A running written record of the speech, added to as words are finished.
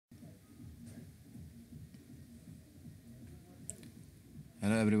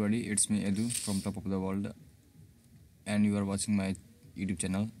Hello everybody, it's me Edu from Top of the World, and you are watching my YouTube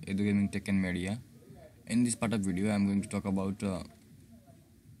channel Edu Gaming Tech and Media. In this part of video, I'm going to talk about a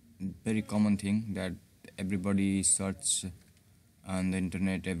very common thing that everybody search on the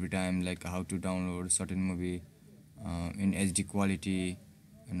internet every time, like how to download certain movie in HD quality,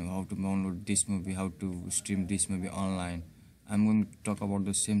 and how to download this movie, how to stream this movie online. I'm going to talk about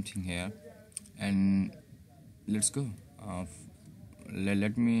the same thing here, and let's go.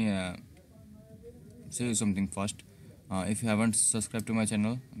 Let me say you something first. If you haven't subscribed to my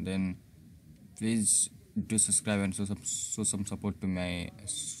channel, then please do subscribe and show some support to me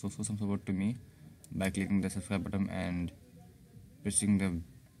by clicking the subscribe button and pressing the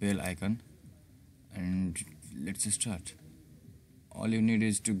bell icon. And let's start. All you need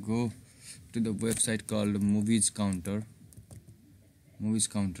is to go to the website called Movies Counter,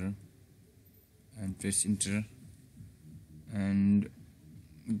 and press enter, and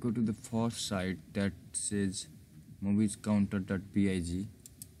go to the first site that says moviescounter.big.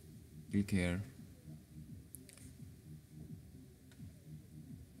 Click here,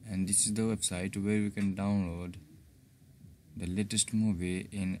 and this is the website where you can download the latest movie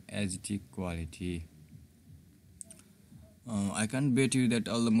in HD quality. I can't bet you that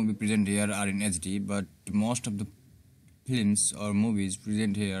all the movies present here are in HD, but most of the films or movies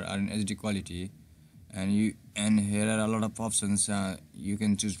present here are in HD quality, and here are a lot of options you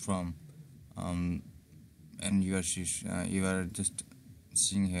can choose from, and you are just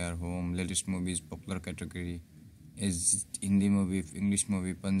seeing here home, latest movies, popular category is Hindi movie, English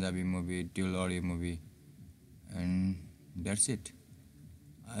movie, Punjabi movie, dual audio movie, and that's it.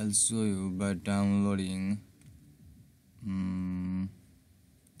 I'll show you by downloading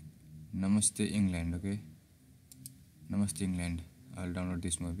Namaste England. Okay, Namaste England. I'll download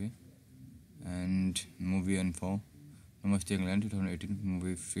this movie. And movie info, Namaste England 2018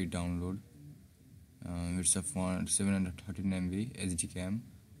 movie, free download. It's a 713 MB HD cam,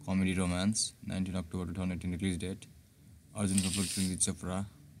 comedy romance, 19 October 2018 release date. Arjun Kapoor,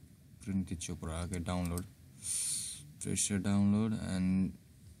 Printi Chopra. Okay, download. Pressure download and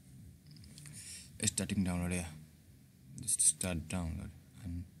starting download. Yeah, just start download,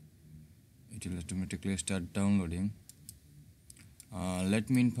 and it will automatically start downloading.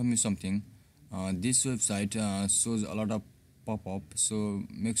 Let me inform you something. This website shows a lot of pop-up, so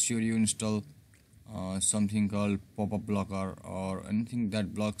make sure you install something called pop-up blocker or anything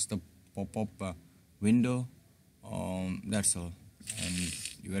that blocks the pop-up window. That's all, and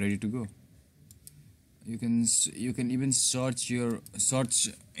you are ready to go. You can even search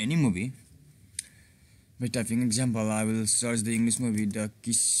any movie by typing. Example, I will search the English movie The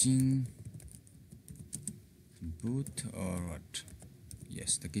Kissing Booth, or what?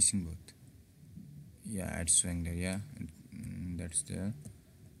 Yes, The Kissing Booth. Yeah, it's showing there. Yeah, that's there.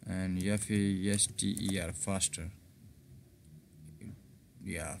 And FASTER, faster.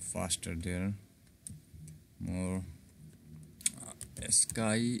 Yeah, faster there. More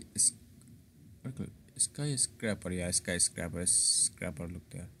skyscraper. Yeah, skyscraper. Look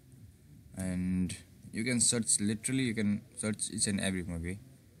there. And you can search, literally you can search each and every movie,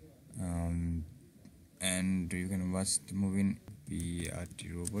 and you can watch the movie in PRT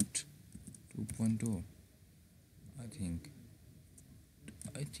Robot 2.0. I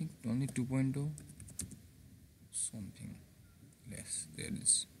think only 2.0 something. Yes, there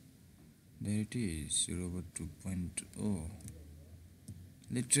it is, Robot 2.0.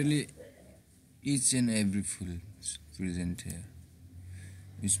 Literally each and every film is present here.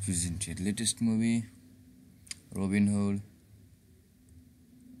 Latest movie, Robin Hood.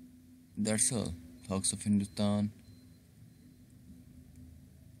 That's all. Thugs of Hindustan.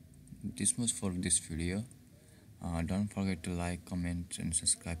 This much for this video. Don't forget to like, comment, and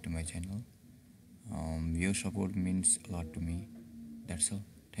subscribe to my channel. Your support means a lot to me. That's all.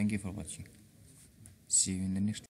 Thank you for watching. See you in the next